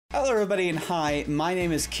Hello everybody and hi, my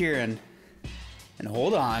name is Kieran. And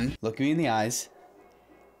hold on, look me in the eyes.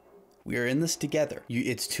 We are in this together.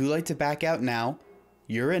 It's too late to back out now.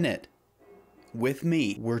 You're in it. With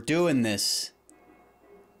me. We're doing this.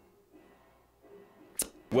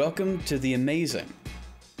 Welcome to the amazing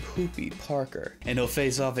Poopy Parker. And he'll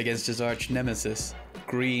face off against his arch nemesis,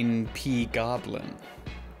 Green Pea Goblin.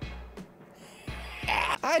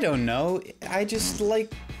 I don't know, I just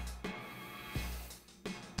like...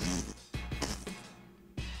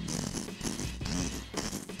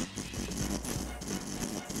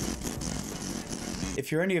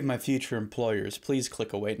 If you're any of my future employers, please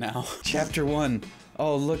click away now. Chapter 1.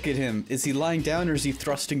 Oh, look at him. Is he lying down or is he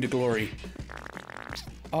thrusting to glory?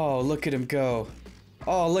 Oh, look at him go.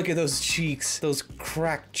 Oh, look at those cheeks. Those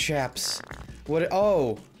cracked chaps. What?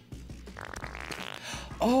 Oh.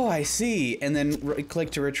 Oh, I see. And then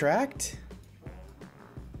click to retract?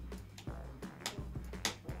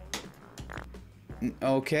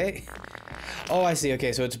 Okay. Oh, I see.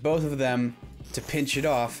 Okay, so it's both of them to pinch it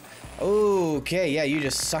off. Okay, yeah, you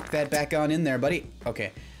just suck that back on in there, buddy.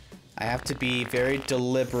 Okay. I have to be very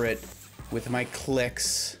deliberate with my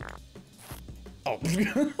clicks. Oh. What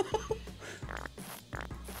am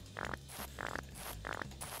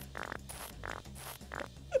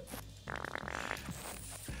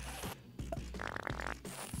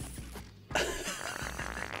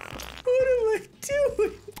I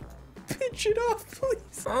doing? Pinch it off,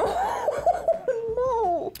 please.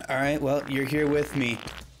 No. Alright, well, you're here with me.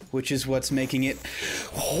 Which is what's making it...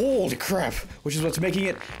 Holy crap! Which is what's making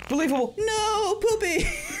it believable. No, Poopy!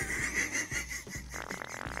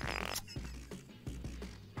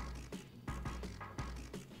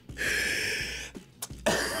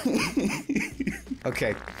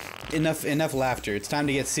 Okay, enough laughter. It's time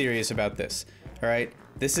to get serious about this. Alright?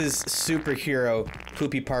 This is superhero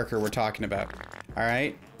Poopy Parker we're talking about.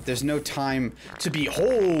 Alright? There's no time to be...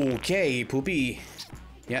 Okay, Poopy.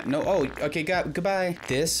 Yeah, no, oh, okay, goodbye.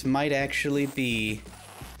 This might actually be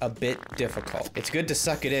a bit difficult. It's good to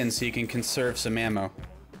suck it in so you can conserve some ammo. You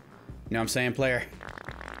know what I'm saying, player?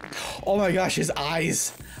 Oh my gosh, his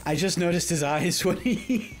eyes! I just noticed his eyes when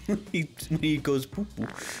he goes poo poo.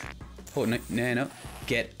 Oh, no.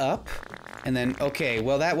 Get up, and then, okay,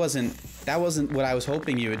 well that wasn't what I was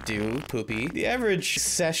hoping you would do, Poopy. The average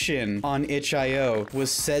session on itch.io was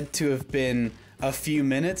said to have been a few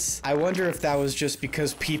minutes. I wonder if that was just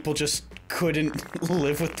because people just couldn't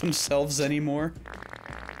live with themselves anymore.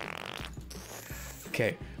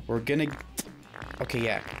 Okay, we're gonna... Okay,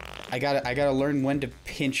 yeah. I gotta learn when to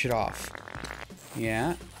pinch it off.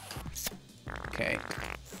 Yeah. Okay.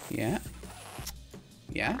 Yeah.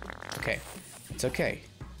 Yeah. Okay. It's okay.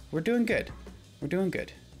 We're doing good. We're doing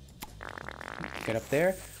good. Get up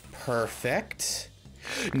there. Perfect.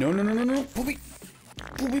 No. Poopy.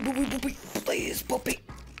 Poopy. Please, Poopy.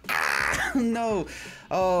 Ah, no.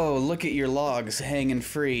 Oh, look at your logs hanging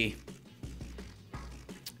free.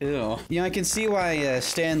 Ew. You know, I can see why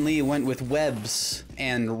Stan Lee went with webs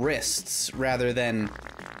and wrists rather than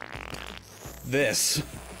this.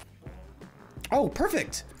 Oh,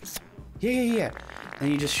 perfect. Yeah.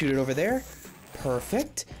 And you just shoot it over there.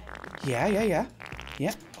 Perfect. Yeah. Yeah.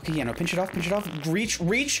 Okay, yeah, no, pinch it off. Reach.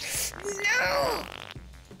 No!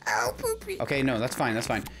 Ow, Poopy. Okay, no, that's fine.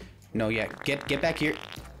 No, yeah, get back here.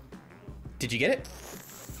 Did you get it?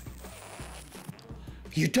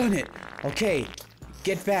 You done it! Okay,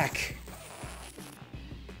 get back.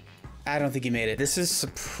 I don't think you made it. This is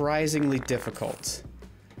surprisingly difficult.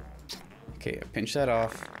 Okay, pinch that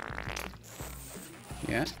off.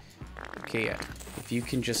 Yeah. Okay, yeah. If you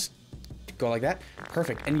can just go like that.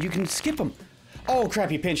 Perfect. And you can skip them. Oh,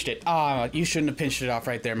 crap, you pinched it. Ah, you shouldn't have pinched it off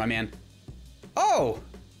right there, my man. Oh!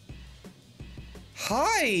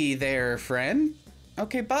 Hi there, friend.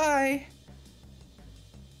 Okay, bye.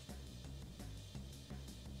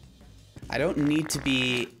 I don't need to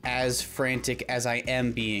be as frantic as I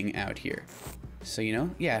am being out here. So, you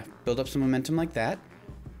know, yeah, build up some momentum like that.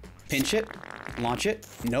 Pinch it, launch it.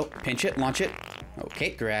 Nope, pinch it, launch it.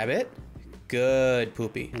 Okay, grab it. Good,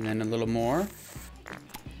 Poopy. And then a little more.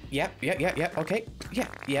 Yep, okay.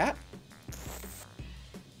 Yeah.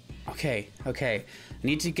 Okay. I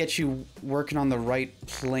need to get you working on the right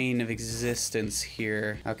plane of existence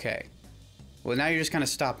here. Okay. Well, now you're just kind of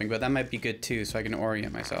stopping, but that might be good too, so I can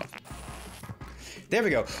orient myself. There we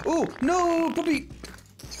go. Ooh, no, Poopy!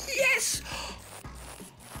 Yes!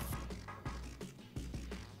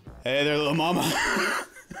 Hey there, little mama.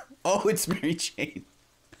 Oh, it's Mary Jane.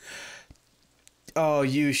 Oh,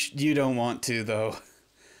 you don't want to, though.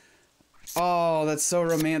 Oh, that's so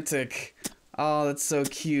romantic. Oh, that's so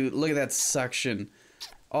cute. Look at that suction.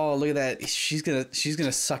 Oh, look at that. She's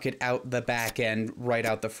gonna suck it out the back end, right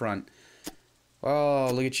out the front. Oh,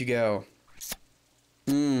 look at you go.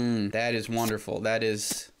 That is wonderful. That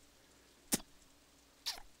is...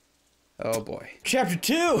 Oh boy. Chapter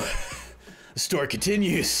 2! The story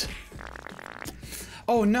continues.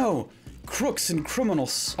 Oh no! Crooks and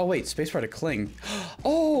criminals. Oh wait, spacebar to cling.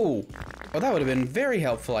 Oh! Oh, that would have been very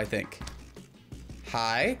helpful, I think.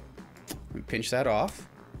 Hi. Let me pinch that off.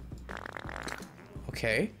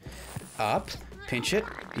 Okay. Up. Pinch it.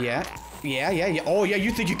 Yeah. Yeah. Oh yeah,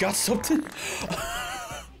 you think you got something?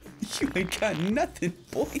 You ain't got nothing,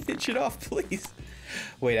 boy. Pinch it off, please.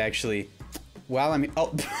 Wait, actually. While I'm...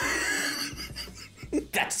 Oh.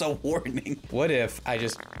 That's a warning. What if I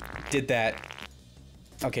just did that?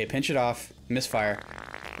 Okay, pinch it off. Misfire.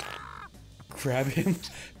 Grab him.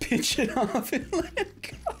 Pinch it off and let him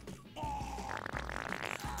go.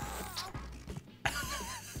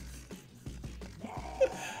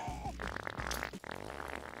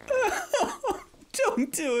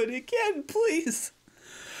 Don't do it again, please.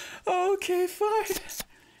 Okay, fine.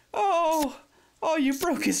 Oh, you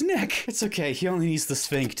broke his neck. It's okay, he only needs the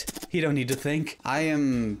sphinx. He don't need to think. I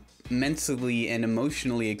am mentally and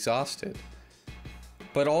emotionally exhausted,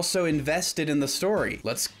 but also invested in the story.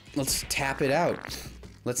 Let's tap it out.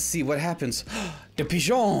 Let's see what happens. The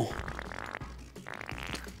pigeon.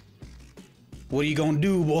 What are you gonna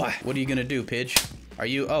do, boy? What are you gonna do, Pidge? Are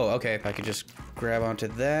you... Oh, okay, if I could just grab onto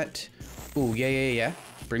that. Ooh, yeah.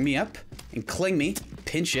 Bring me up and cling me.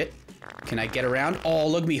 Pinch it. Can I get around? Oh,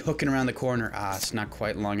 look at me hooking around the corner. Ah, it's not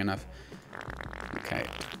quite long enough. Okay.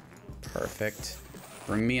 Perfect.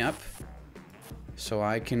 Bring me up so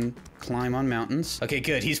I can climb on mountains. Okay,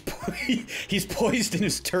 good. He's poised in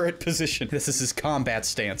his turret position. This is his combat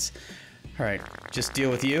stance. All right, just deal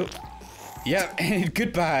with you. Yeah, and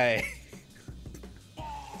goodbye.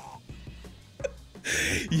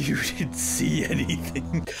 You didn't see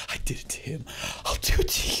anything. I did it to him. I'll do it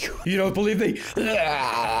to you. You don't believe me?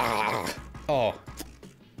 Oh.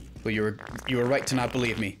 Well, you were right to not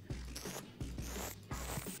believe me.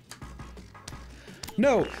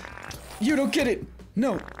 No. You don't get it.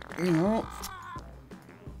 No.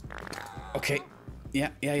 Okay. Yeah.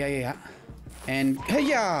 And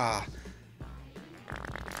hey-ya!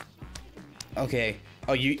 Okay.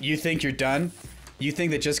 Oh, you think you're done? You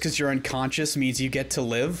think that just because you're unconscious means you get to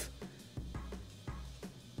live?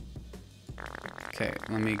 Okay,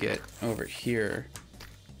 let me get over here.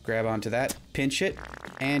 Grab onto that, pinch it,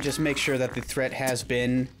 and just make sure that the threat has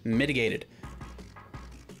been mitigated.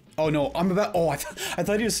 Oh no, I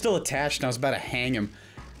thought he was still attached and I was about to hang him.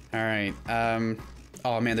 Alright,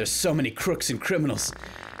 oh man, there's so many crooks and criminals.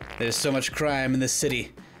 There's so much crime in this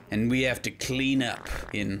city, and we have to clean up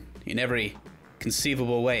in every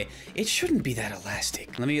conceivable way. It shouldn't be that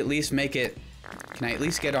elastic. Let me at least make it... Can I at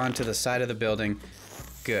least get onto the side of the building?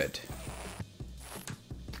 Good.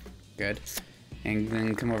 Good. And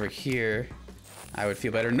then come over here. I would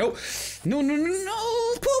feel better. No! No!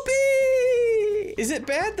 Poopy! Is it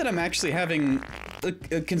bad that I'm actually having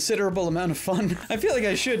a considerable amount of fun? I feel like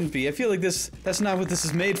I shouldn't be. I feel like that's not what this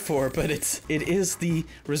is made for, but it is the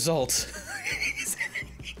result.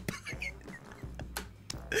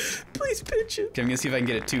 Please pinch it. Okay, I'm gonna see if I can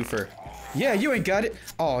get a twofer. Yeah, you ain't got it.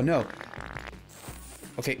 Oh, no.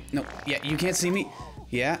 Okay, no. Yeah, you can't see me.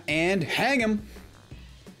 Yeah, and hang him.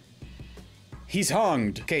 He's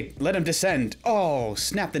hanged. Okay, let him descend. Oh,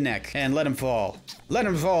 snap the neck and let him fall. Let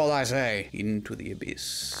him fall, I say, into the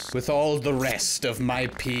abyss. With all the rest of my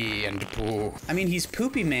pee and poo. I mean, he's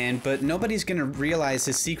Poopy-Man, but nobody's gonna realize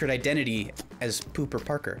his secret identity as Pooper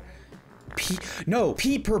Parker. P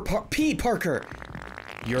Parker.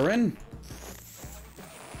 Urine?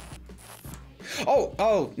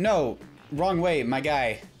 Oh, no. Wrong way, my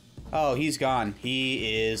guy. Oh, he's gone.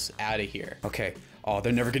 He is out of here. Okay. Oh,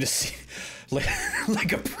 they're never gonna see...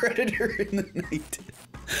 like a predator in the night.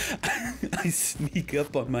 I sneak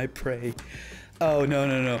up on my prey. Oh,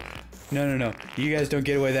 no. You guys don't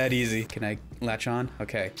get away that easy. Can I latch on?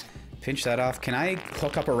 Okay. Pinch that off. Can I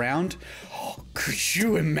hook up around? Oh, could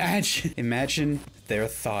you imagine? Imagine their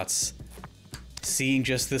thoughts. Seeing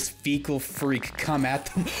just this fecal freak come at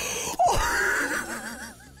them.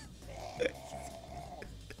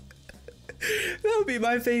 That would be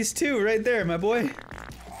my face too, right there, my boy.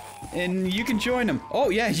 And you can join him. Oh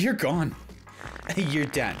yeah, you're gone. You're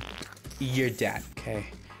done. You're done. Okay.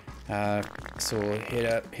 So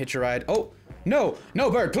we'll hitch a ride. Oh, no,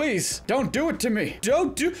 bird, please. Don't do it to me.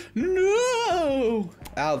 No.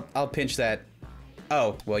 I'll pinch that.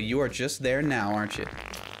 Oh, well, you are just there now, aren't you?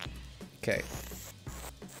 Okay.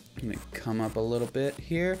 I'm gonna come up a little bit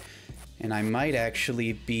here And I might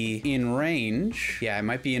actually be in range. Yeah, I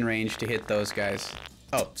might be in range to hit those guys.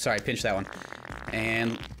 Oh, sorry, pinch that one.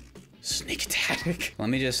 And sneak attack. Let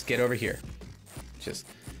me just get over here. Just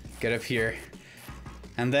get up here.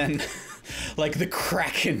 And then, like the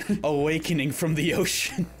Kraken awakening from the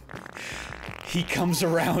ocean, he comes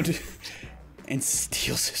around and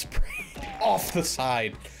steals his prey off the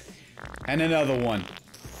side. And another one.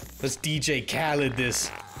 Let's DJ Khaled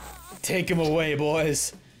this. Take him away,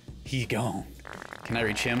 boys. He gone. Can I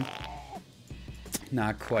reach him?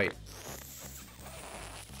 Not quite.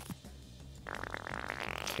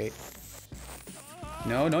 Okay.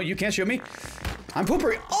 No, no, you can't shoot me. I'm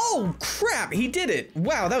Pooper. Oh, crap. He did it.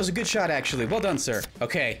 Wow, that was a good shot, actually. Well done, sir.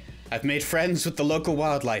 Okay. I've made friends with the local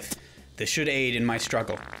wildlife. This should aid in my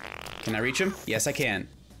struggle. Can I reach him? Yes, I can.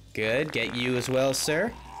 Good. Get you as well,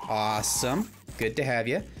 sir. Awesome. Good to have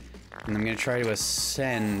you. And I'm going to try to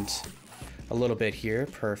ascend a little bit here.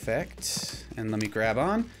 Perfect. And let me grab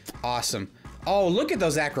on. Awesome. Oh, look at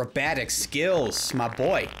those acrobatic skills, my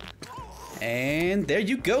boy. And there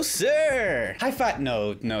you go, sir. High five.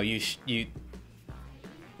 No, no, you.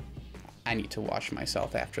 I need to wash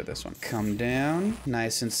myself after this one. Come down,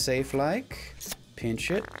 nice and safe like. Pinch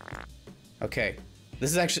it. Okay. This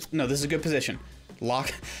is actually, no, this is a good position.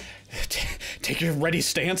 Lock, take your ready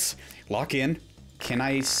stance. Lock in. Can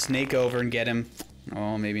I snake over and get him?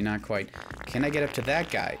 Oh, maybe not quite. Can I get up to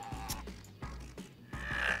that guy?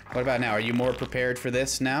 What about now? Are you more prepared for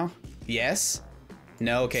this now? Yes?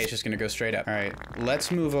 No? Okay, it's just gonna go straight up. All right,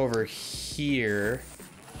 let's move over here.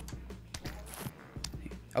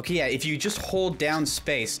 Okay, yeah, if you just hold down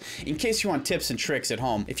space, in case you want tips and tricks at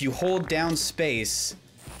home, if you hold down space,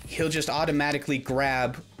 he'll just automatically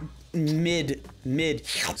grab mid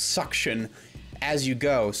suction as you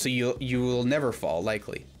go, so you will never fall,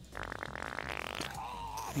 likely.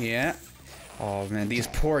 Yeah. Oh man, these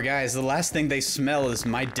poor guys, the last thing they smell is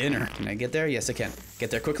my dinner. Can I get there? Yes, I can. Get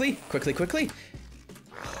there quickly, quickly, quickly.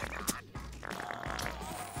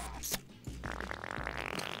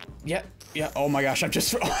 Yeah, yeah, oh my gosh, I'm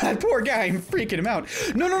just, oh, that poor guy, I'm freaking him out.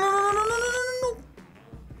 No, no, no, no, no, no, no, no, no, no.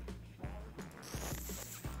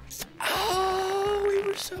 Oh, we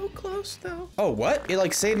were so close though. Oh, what? It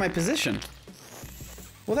like saved my position.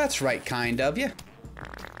 Well, that's right, kind of you.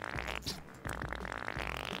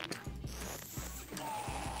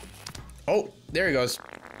 Oh, there he goes.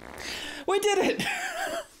 We did it!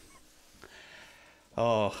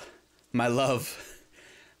 Oh, my love,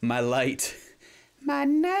 my light, my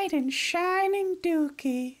knight in shining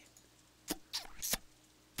dookie.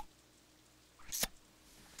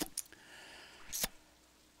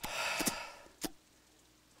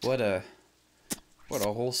 What a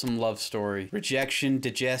wholesome love story. Rejection,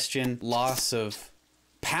 digestion, loss of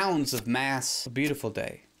pounds of mass. A beautiful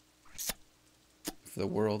day for the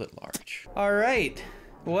world at large. All right.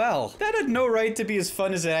 Well, that had no right to be as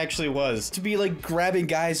fun as it actually was. To be like grabbing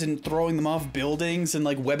guys and throwing them off buildings and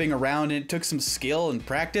like webbing around, and it took some skill and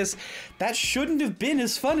practice. That shouldn't have been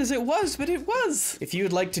as fun as it was, but it was. If you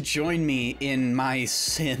would like to join me in my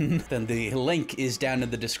sin, then the link is down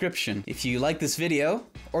in the description. If you like this video,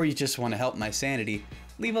 or you just want to help my sanity,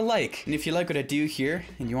 leave a like. And if you like what I do here,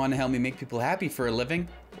 and you want to help me make people happy for a living,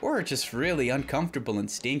 or just really uncomfortable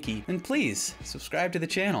and stinky, then please subscribe to the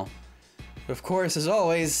channel. Of course, as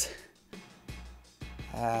always,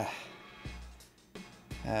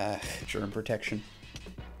 germ protection.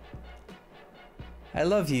 I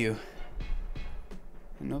love you,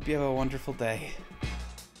 and hope you have a wonderful day.